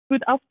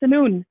good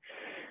afternoon.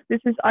 This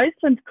is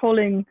Iceland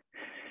calling.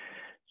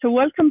 So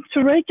welcome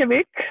to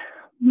Reykjavik.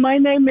 My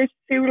name is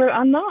Sigurlaug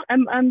Anna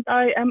and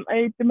I am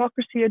a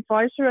democracy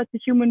advisor at the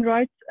Human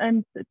Rights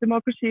and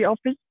Democracy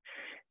Office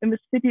in the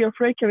city of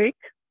Reykjavik.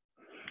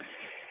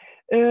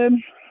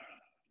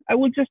 I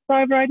will just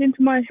dive right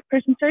into my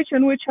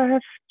presentation, which I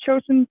have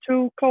chosen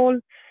to call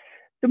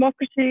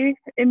Democracy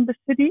in the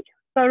City,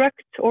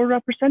 Direct or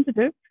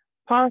Representative,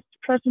 Past,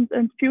 Present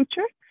and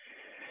Future.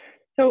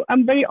 So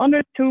I'm very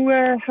honored to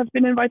have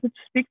been invited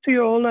to speak to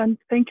you all, and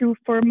thank you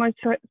for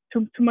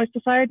to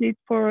mySociety,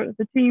 for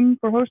the team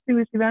for hosting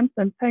this event,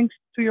 and thanks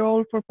to you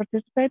all for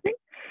participating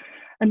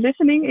and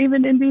listening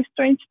even in these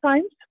strange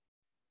times.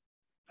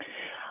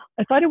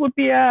 I thought it would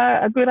be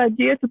a good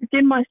idea to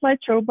begin my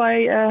slideshow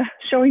by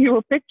showing you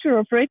a picture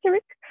of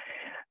Reykjavik,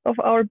 of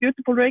our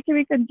beautiful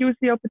Reykjavik, and use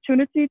the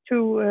opportunity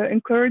to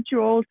encourage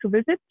you all to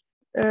visit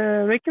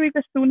Reykjavik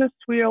as soon as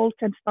we all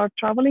can start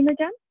traveling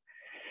again.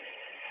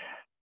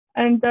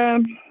 And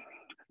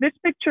this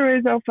picture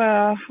is of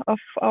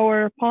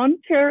our pond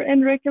here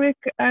in Reykjavik,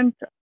 and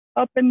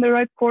up in the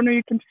right corner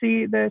you can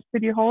see the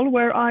city hall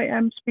where I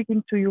am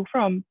speaking to you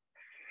from.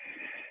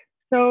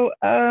 So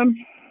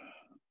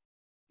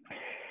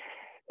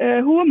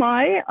who am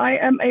I? I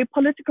am a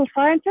political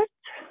scientist,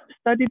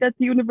 studied at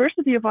the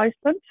University of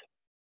Iceland,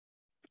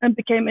 and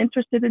became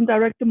interested in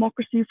direct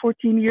democracy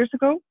 14 years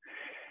ago.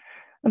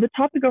 And the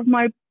topic of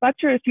my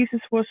bachelor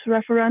thesis was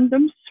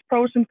referendums,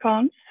 pros and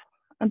cons.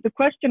 And the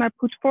question I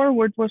put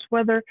forward was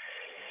whether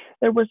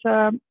there was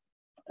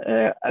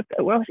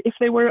if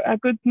they were a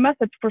good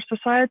method for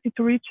society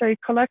to reach a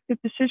collective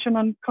decision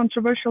on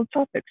controversial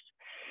topics.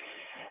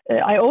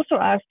 I also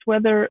asked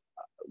whether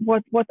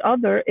what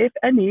other, if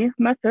any,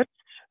 methods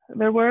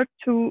there were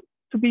to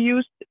be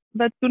used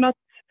that do not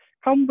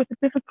come with the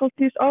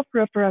difficulties of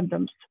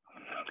referendums,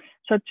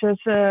 such as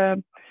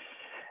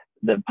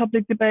the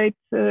public debate,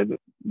 the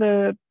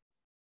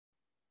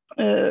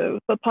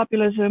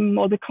populism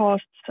or the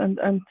costs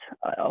and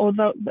all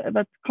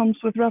that comes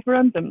with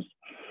referendums.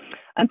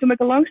 And to make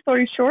a long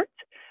story short,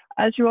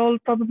 as you all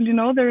probably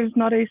know, there is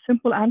not a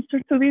simple answer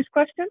to these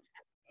questions.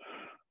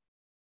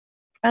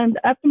 And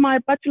after my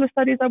bachelor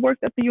studies, I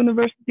worked at the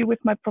university with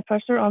my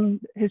professor on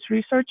his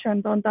research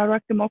and on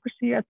direct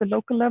democracy at the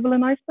local level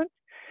in Iceland.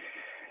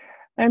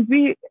 And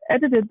we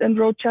edited and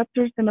wrote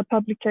chapters in a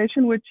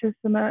publication, which is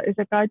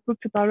a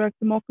guidebook to direct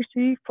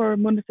democracy for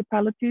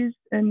municipalities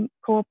in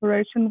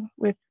cooperation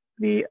with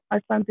the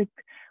Icelandic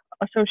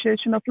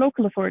Association of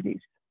Local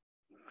Authorities.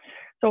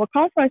 So a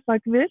conference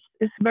like this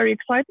is very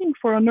exciting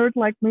for a nerd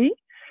like me.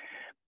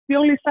 The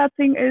only sad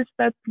thing is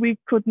that we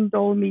couldn't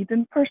all meet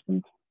in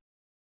person.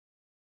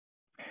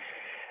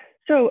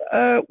 So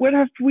where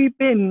have we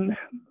been?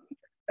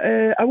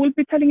 I will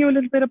be telling you a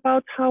little bit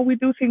about how we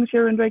do things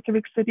here in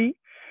Reykjavik City,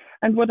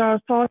 and what our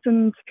thoughts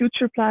and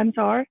future plans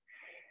are.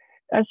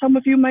 As some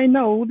of you may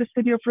know, the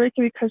city of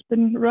Reykjavik has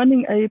been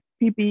running a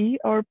PB,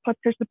 or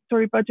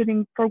participatory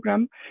budgeting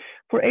program,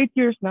 for 8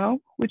 years now,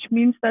 which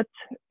means that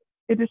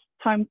it is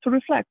time to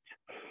reflect.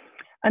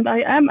 And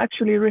I am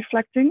actually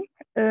reflecting,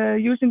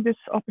 using this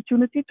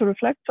opportunity to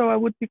reflect, so I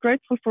would be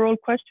grateful for all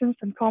questions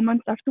and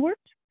comments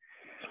afterwards.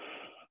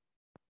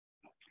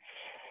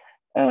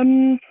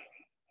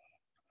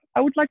 I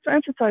would like to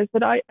emphasize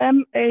that I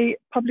am a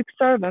public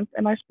servant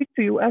and I speak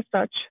to you as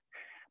such,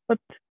 but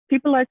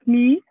people like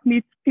me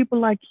need people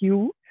like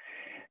you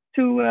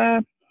to,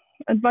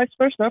 and vice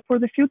versa, for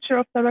the future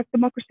of direct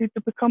democracy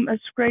to become as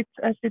great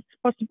as it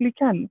possibly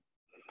can,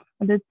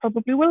 and it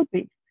probably will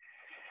be.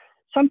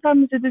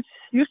 Sometimes it is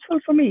useful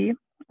for me,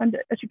 and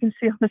as you can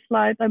see on the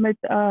slide, I made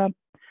a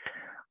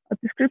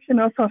description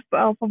of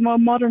a more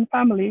modern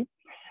family.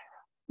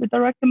 The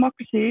direct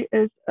democracy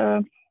is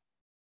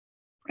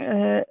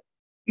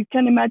you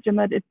can imagine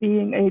that it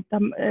being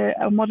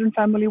a modern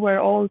family where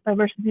all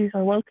diversities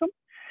are welcome,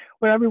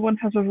 where everyone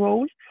has a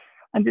role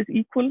and is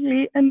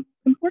equally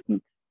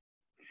important.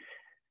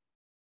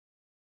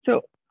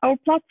 So our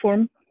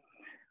platform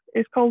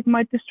is called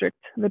My District,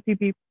 the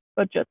PB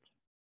budget.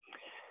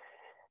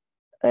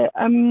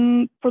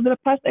 For the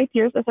past 8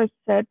 years, as I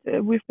said,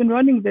 we've been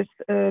running this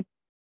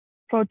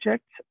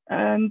project,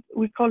 and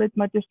we call it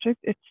My District.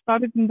 It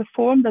started in the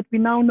form that we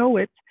now know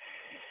it,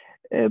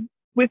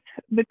 with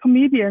the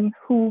comedian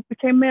who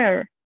became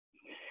mayor.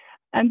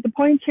 And the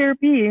point here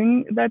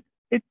being that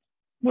it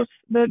was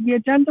the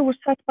agenda was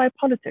set by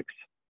politics,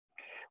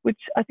 which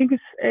I think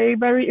is a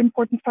very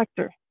important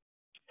factor.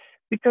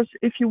 Because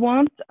if you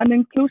want an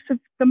inclusive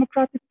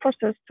democratic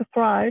process to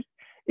thrive,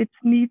 it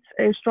needs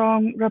a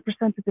strong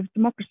representative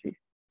democracy.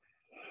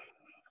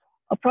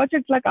 A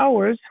project like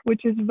ours,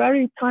 which is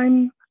very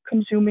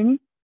time-consuming,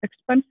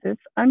 expensive,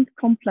 and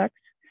complex,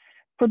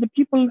 for the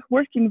people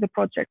working the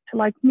project,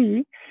 like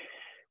me,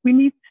 we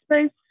need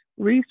space,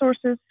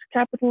 resources,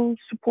 capital,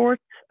 support,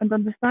 and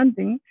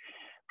understanding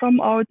from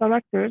our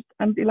directors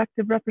and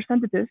elected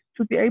representatives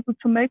to be able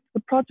to make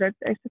the project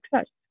a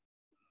success.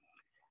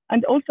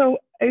 And also,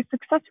 a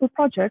successful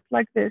project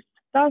like this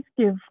does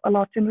give a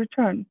lot in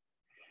return.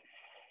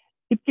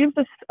 It gives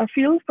us a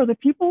feel for the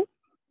people,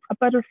 a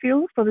better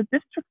feel for the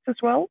districts as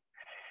well.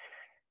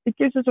 It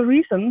gives us a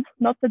reason,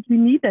 not that we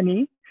need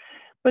any,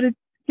 but it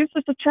gives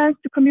us a chance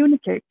to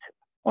communicate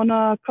on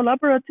a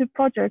collaborative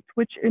project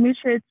which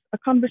initiates a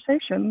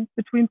conversation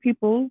between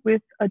people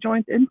with a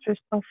joint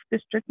interest of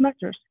district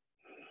matters,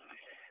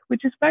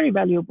 which is very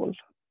valuable.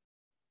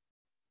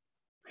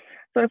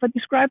 So if I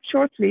describe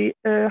shortly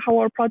how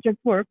our project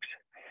works,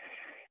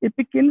 it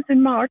begins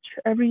in March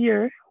every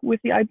year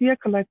with the idea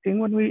collecting,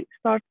 when we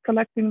start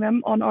collecting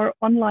them on our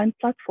online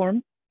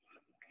platform.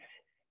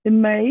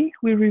 In May,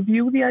 we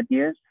review the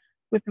ideas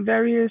with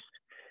various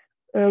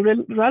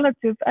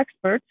relative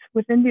experts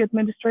within the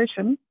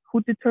administration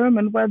who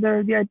determine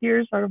whether the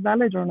ideas are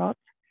valid or not.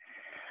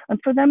 And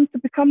for them to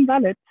become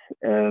valid,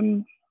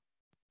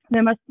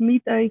 they must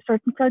meet a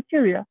certain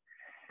criteria.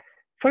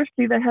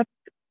 Firstly, they have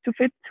to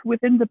fit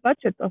within the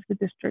budget of the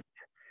district.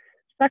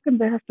 Second,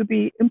 they have to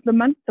be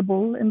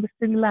implementable in the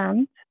city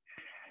land.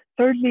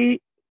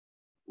 Thirdly,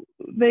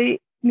 they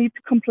need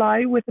to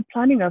comply with the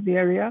planning of the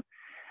area.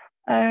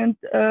 And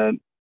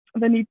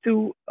they need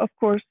to, of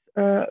course,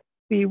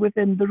 be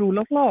within the rule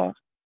of law.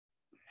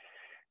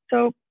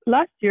 So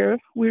last year,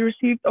 we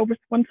received over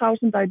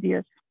 1,000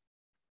 ideas.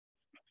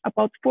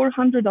 About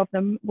 400 of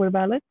them were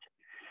valid.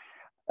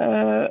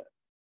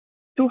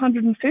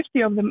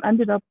 250 of them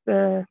ended up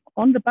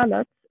on the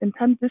ballot in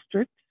 10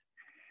 districts,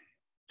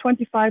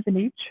 25 in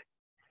each.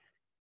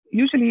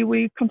 Usually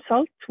we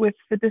consult with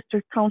the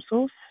district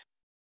councils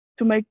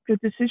to make the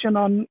decision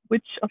on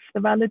which of the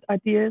valid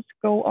ideas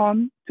go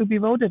on to be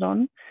voted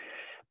on.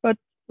 But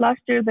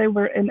last year they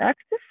were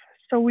inactive,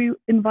 so we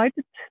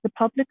invited the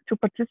public to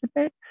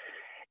participate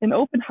in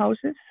open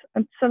houses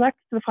and select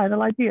the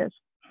final ideas.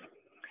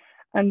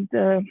 And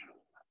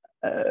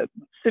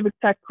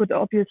TICTeC could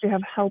obviously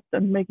have helped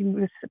in making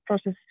this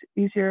process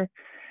easier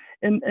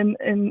in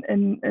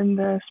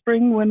the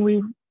spring when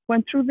we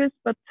went through this,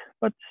 but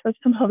that's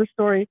another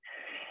story.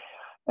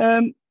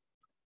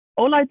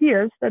 All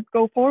ideas that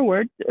go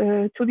forward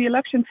to the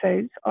election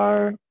phase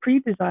are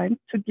pre-designed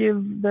to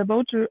give the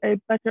voter a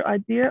better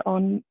idea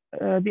on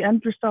the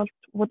end result,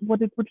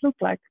 what it would look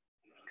like.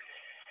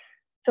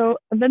 So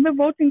then the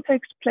voting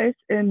takes place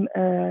in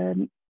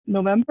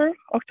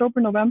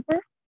October, November.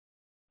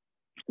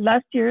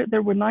 Last year,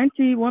 there were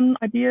 91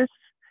 ideas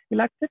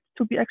elected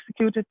to be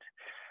executed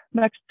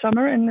next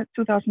summer in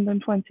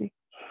 2020.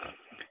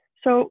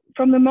 So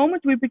from the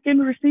moment we begin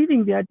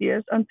receiving the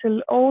ideas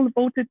until all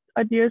voted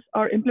ideas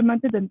are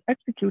implemented and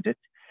executed,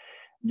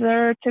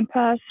 there can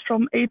pass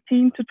from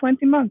 18 to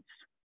 20 months.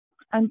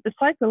 And the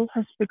cycle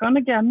has begun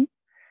again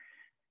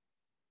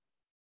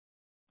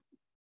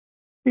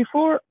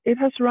before it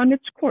has run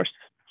its course.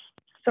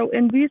 So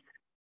in these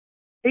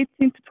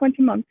 18 to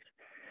 20 months,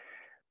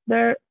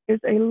 there is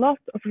a lot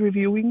of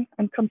reviewing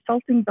and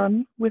consulting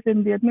done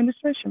within the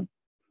administration.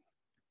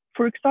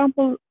 For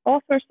example,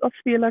 authors of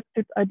the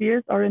elected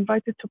ideas are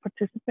invited to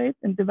participate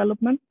in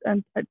development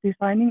and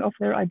designing of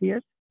their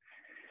ideas.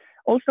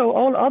 Also,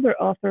 all other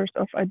authors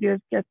of ideas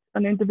get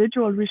an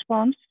individual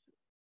response,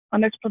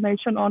 an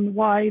explanation on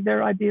why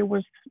their idea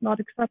was not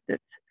accepted.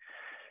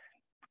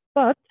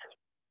 But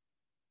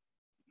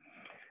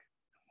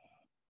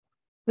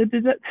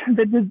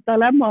the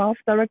dilemma of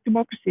direct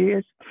democracy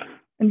is,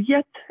 and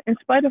yet, in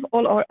spite of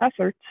all our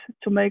efforts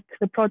to make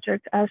the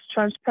project as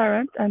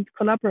transparent and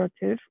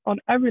collaborative on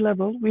every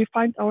level, we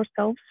find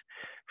ourselves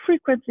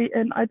frequently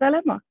in a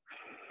dilemma.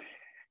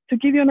 To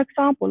give you an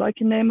example, I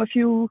can name a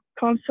few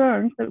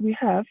concerns that we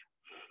have.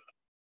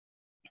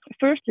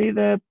 Firstly,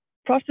 the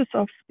process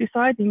of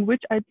deciding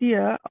which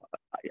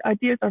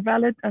ideas are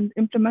valid and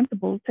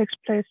implementable takes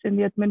place in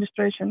the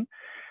administration.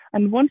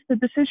 And once the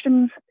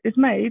decision is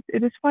made,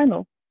 it is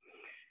final.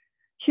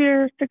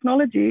 Here,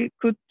 technology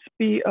could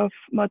be of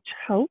much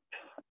help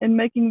in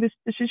making this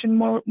decision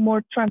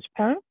more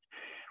transparent,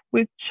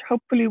 which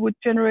hopefully would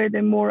generate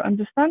a more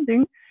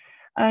understanding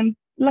and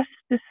less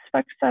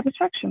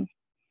dissatisfaction.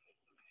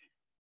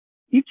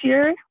 Each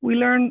year, we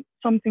learn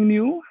something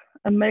new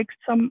and make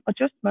some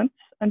adjustments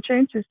and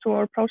changes to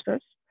our process.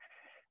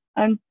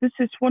 And this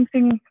is one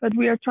thing that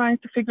we are trying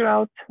to figure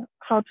out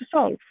how to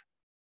solve.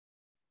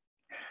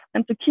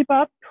 And to keep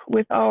up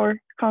with our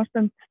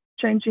constant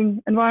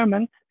changing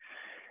environment,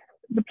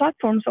 the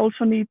platforms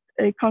also need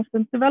a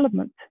constant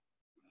development.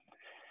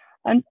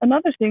 And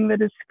another thing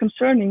that is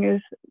concerning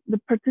is the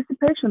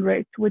participation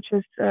rate, which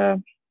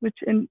in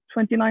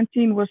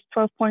 2019 was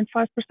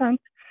 12.5%,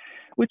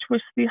 which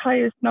was the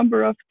highest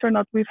number of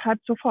turnout we've had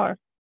so far.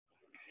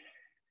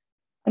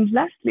 And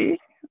lastly,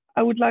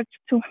 I would like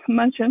to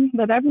mention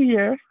that every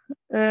year,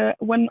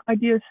 when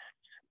the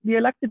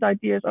elected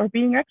ideas are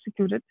being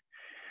executed,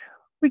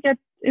 we get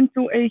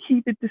into a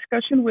heated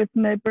discussion with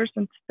neighbors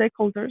and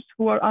stakeholders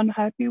who are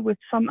unhappy with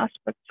some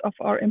aspects of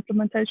our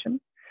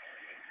implementation.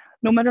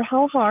 No matter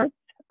how hard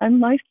and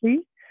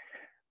nicely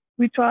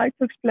we try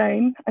to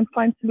explain and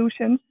find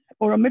solutions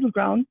or a middle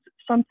ground,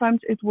 sometimes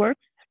it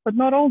works, but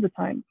not all the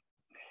time.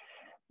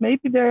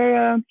 Maybe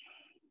there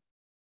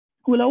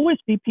will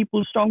always be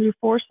people strongly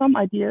for some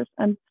ideas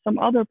and some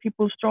other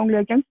people strongly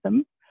against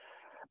them.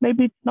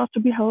 Maybe it's not to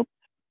be helped,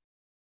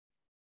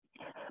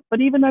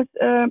 But even as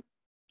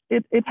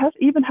it has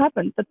even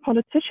happened that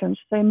politicians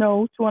say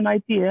no to an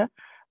idea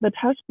that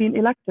has been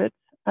elected,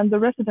 and the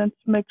residents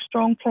make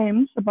strong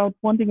claims about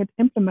wanting it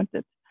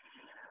implemented.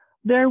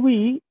 There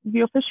we,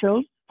 the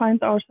officials,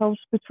 find ourselves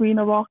between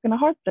a rock and a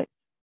hard place.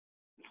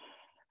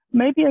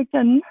 Maybe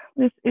again,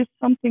 this is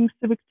something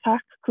TICTeC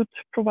could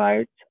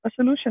provide a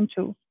solution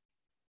to.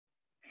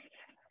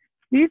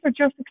 These are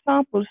just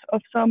examples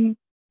of some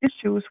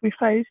issues we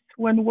faced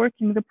when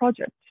working the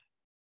project.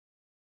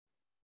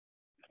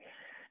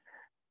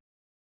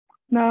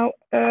 Now,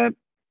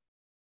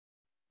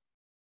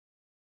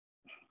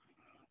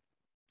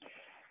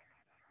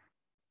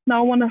 I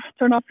want to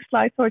turn off the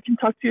slide so I can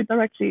talk to you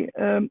directly.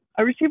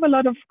 I receive a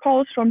lot of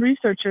calls from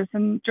researchers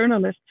and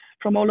journalists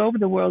from all over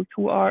the world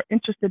who are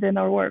interested in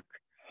our work.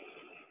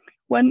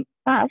 When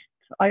asked,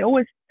 I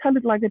always tell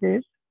it like it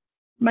is.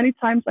 Many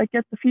times I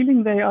get the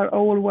feeling they are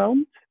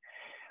overwhelmed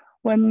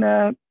when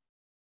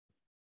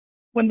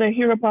they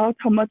hear about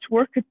how much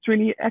work it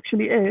really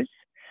actually is.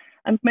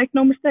 And make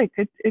no mistake,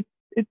 it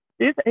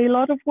is a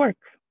lot of work,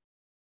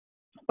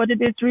 but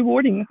it is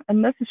rewarding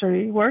and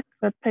necessary work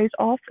that pays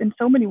off in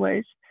so many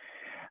ways,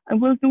 and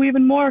will do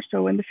even more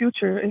so in the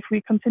future if we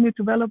continue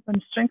to develop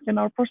and strengthen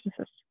our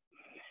processes.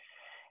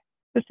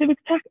 The civic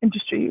tech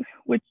industry,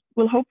 which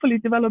will hopefully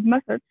develop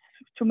methods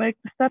to make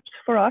the steps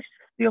for us,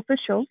 the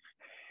officials,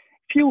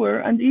 fewer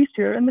and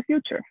easier in the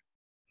future.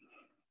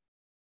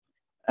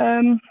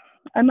 And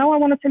now I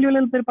want to tell you a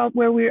little bit about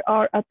where we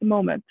are at the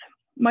moment.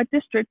 My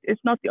district is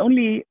not the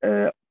only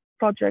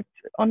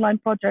online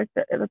project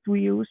that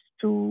we use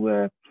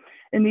to,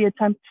 in the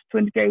attempt to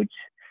engage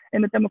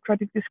in a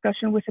democratic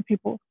discussion with the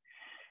people,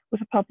 with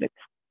the public.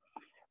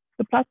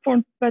 The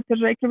platform Better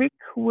Reykjavik,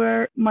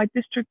 where my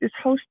district is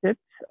hosted,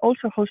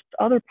 also hosts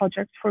other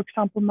projects, for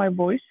example, My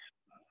Voice,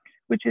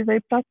 which is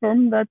a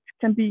platform that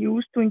can be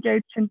used to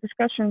engage in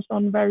discussions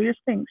on various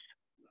things.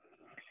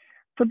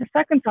 For the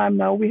second time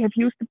now, we have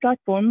used the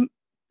platform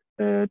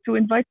to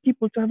invite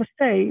people to have a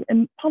say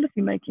in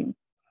policy making.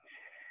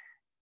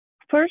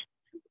 First,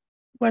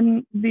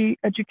 when the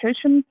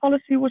education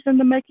policy was in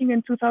the making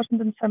in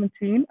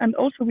 2017, and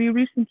also we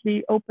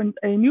recently opened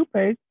a new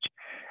page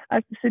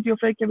as the city of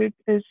Reykjavik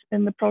is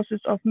in the process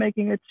of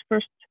making its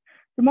first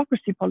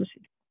democracy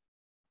policy.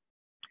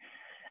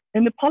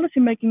 In the policy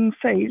making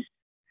phase,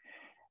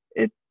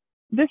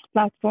 this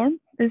platform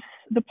is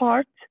the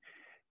part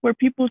where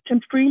people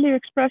can freely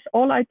express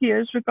all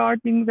ideas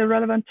regarding the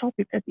relevant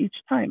topic at each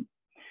time.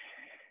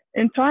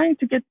 In trying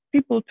to get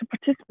people to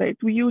participate,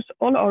 we use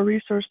all our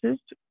resources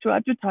to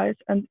advertise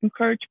and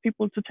encourage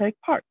people to take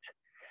part.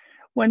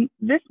 When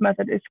this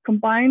method is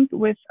combined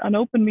with an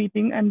open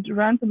meeting and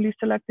randomly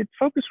selected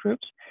focus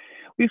groups,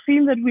 we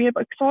feel that we have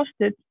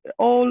exhausted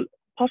all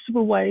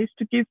possible ways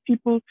to give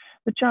people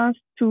the chance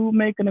to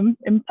make an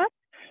impact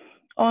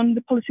on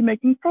the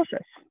policymaking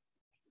process.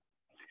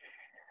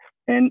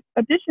 In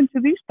addition to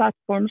these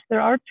platforms,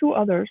 there are two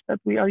others that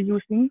we are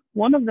using.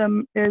 One of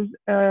them is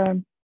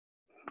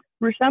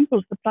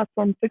resembles the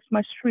platform Fix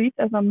My Street,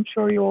 as I'm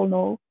sure you all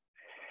know.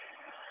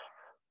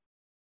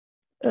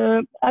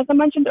 As I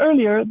mentioned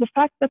earlier, the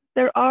fact that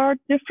there are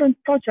different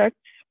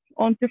projects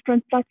on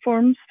different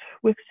platforms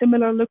with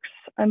similar looks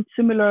and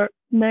similar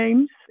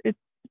names, it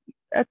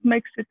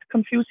makes it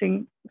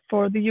confusing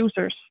for the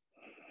users.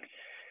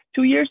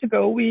 2 years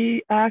ago,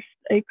 we asked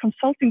a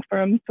consulting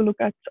firm to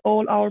look at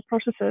all our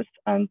processes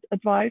and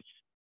advise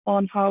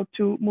on how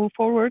to move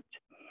forward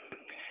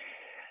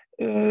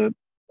and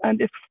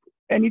if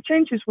any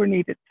changes were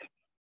needed.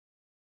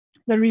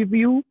 The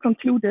review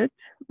concluded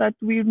that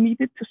we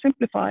needed to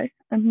simplify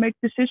and make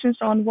decisions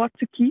on what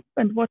to keep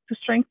and what to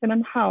strengthen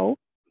and how.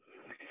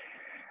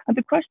 And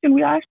the question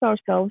we asked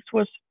ourselves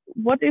was,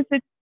 what is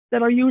it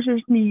that our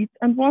users need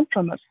and want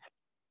from us?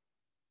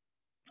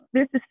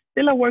 This is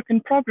still a work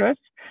in progress,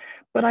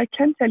 but I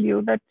can tell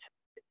you that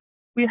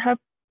we have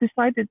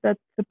decided that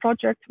the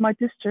project, My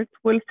District,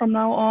 will from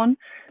now on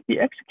be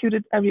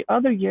executed every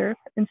other year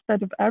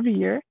instead of every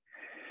year.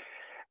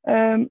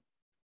 And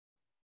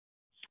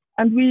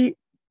we'll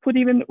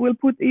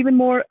put even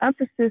more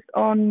emphasis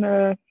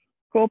on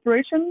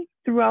cooperation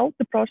throughout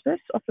the process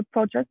of the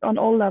project on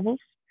all levels.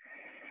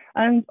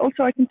 And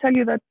also I can tell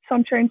you that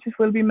some changes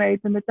will be made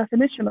in the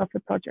definition of the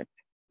project.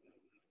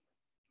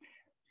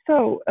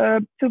 So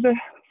to the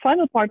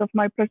final part of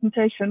my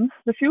presentation,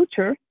 the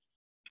future.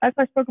 As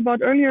I spoke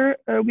about earlier,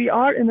 we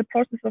are in the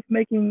process of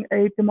making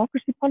a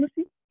democracy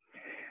policy,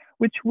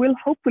 which will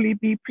hopefully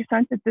be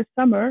presented this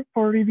summer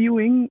for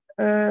reviewing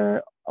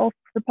of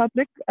the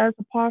public as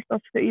a part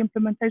of the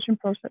implementation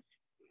process.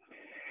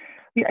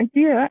 The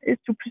idea is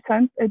to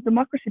present a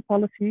democracy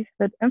policy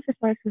that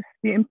emphasizes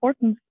the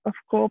importance of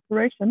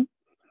cooperation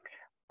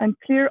and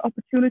clear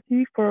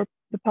opportunity for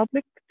the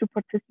public to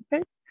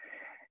participate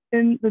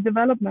in the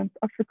development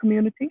of the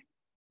community.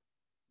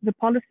 The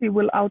policy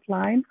will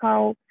outline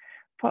how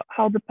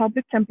the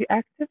public can be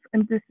active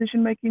in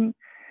decision-making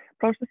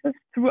processes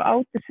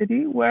throughout the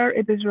city where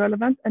it is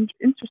relevant and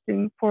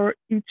interesting for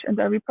each and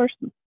every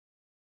person.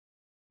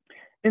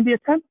 In the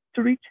attempt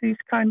to reach these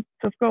kinds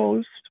of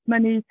goals,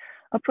 many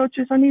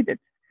approaches are needed.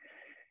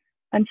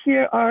 And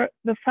here are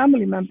the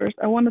family members.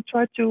 I want to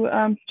try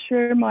to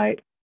share my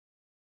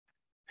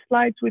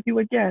slides with you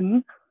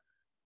again,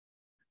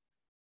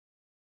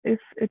 if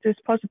it is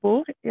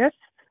possible. Yes.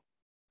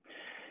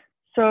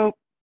 So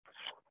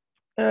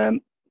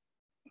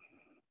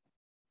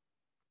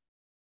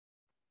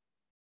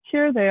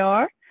here they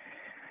are.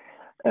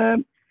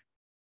 In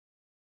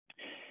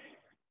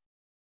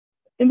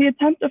the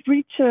attempt of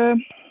reach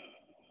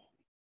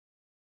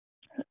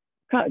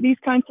these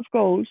kinds of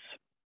goals,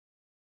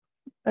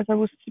 as I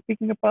was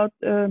speaking about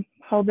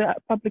how the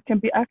public can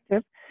be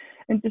active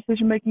in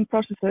decision-making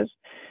processes,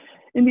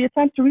 in the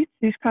attempt to reach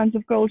these kinds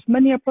of goals,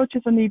 many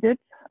approaches are needed.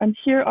 And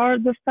here are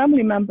the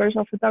family members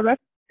of the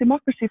direct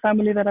democracy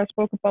family that I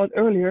spoke about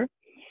earlier.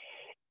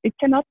 It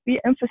cannot be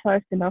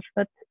emphasized enough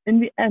that in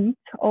the end,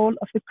 all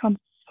of the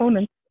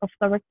components of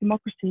direct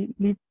democracy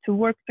need to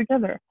work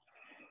together.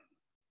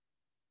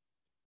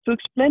 To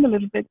explain a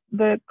little bit,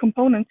 the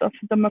components of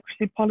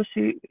democracy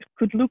policy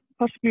could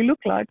possibly look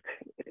like,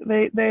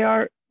 they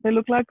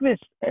look like this.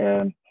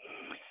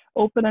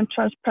 Open and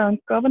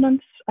transparent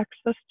governance,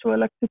 access to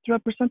elected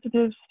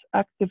representatives,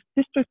 active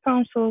district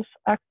councils,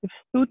 active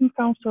student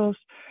councils,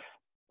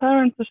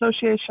 parent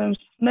associations,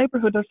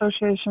 neighborhood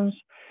associations,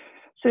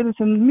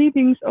 citizen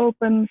meetings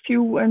open,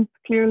 few and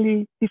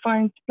clearly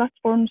defined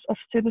platforms of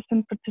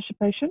citizen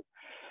participation,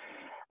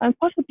 and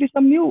possibly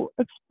some new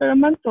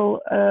experimental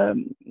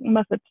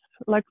methods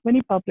like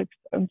mini publics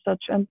and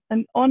such. And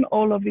on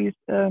all of these,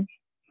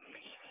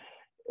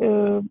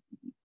 in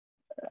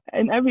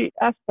every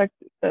aspect,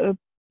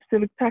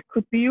 TICTeC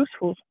could be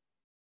useful.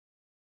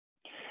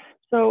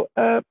 So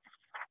a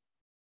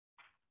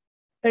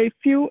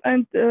few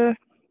and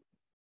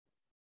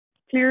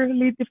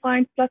clearly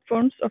defined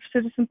platforms of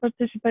citizen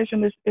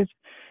participation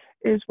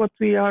is what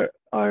we are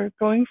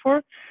going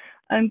for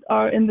and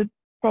are in the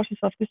process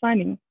of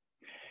designing.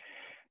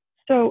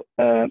 So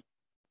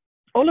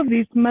all of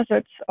these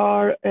methods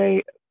are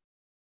an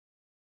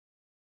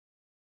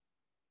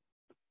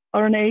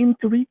aim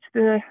to reach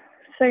the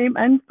same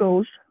end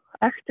goals: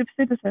 active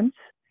citizens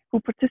who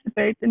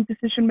participate in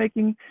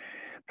decision-making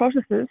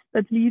processes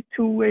that lead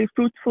to a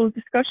fruitful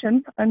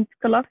discussion and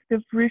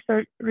collective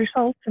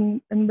results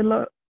in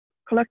the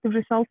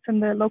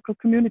local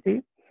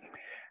community.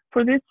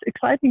 For this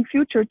exciting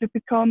future to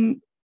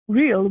become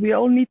real, we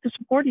all need to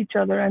support each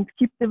other and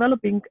keep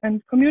developing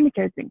and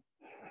communicating.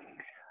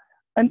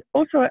 And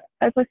also,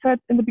 as I said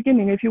in the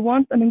beginning, if you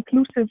want an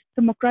inclusive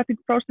democratic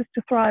process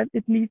to thrive,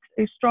 it needs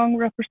a strong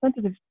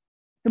representative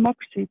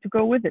democracy to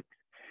go with it.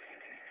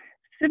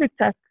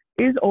 TICTeC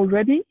is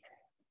already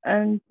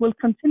and will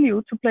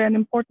continue to play an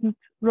important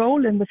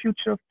role in the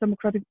future of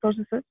democratic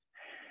processes.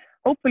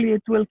 Hopefully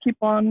it will keep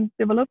on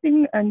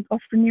developing and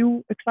offer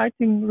new,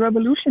 exciting,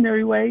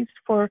 revolutionary ways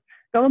for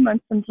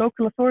governments and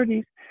local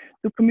authorities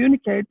to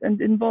communicate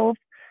and involve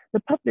the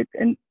public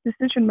in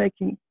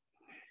decision-making.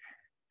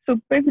 So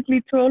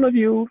basically, to all of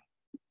you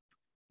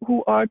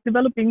who are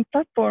developing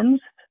platforms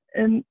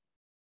in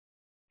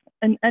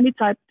any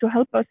type to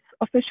help us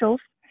officials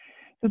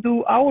to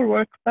do our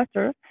work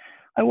better,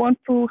 I want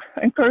to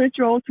encourage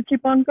you all to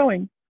keep on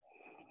going.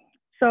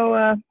 So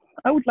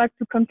I would like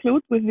to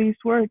conclude with these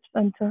words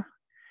and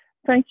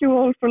thank you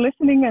all for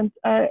listening, and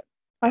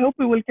I hope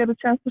we will get a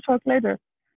chance to talk later.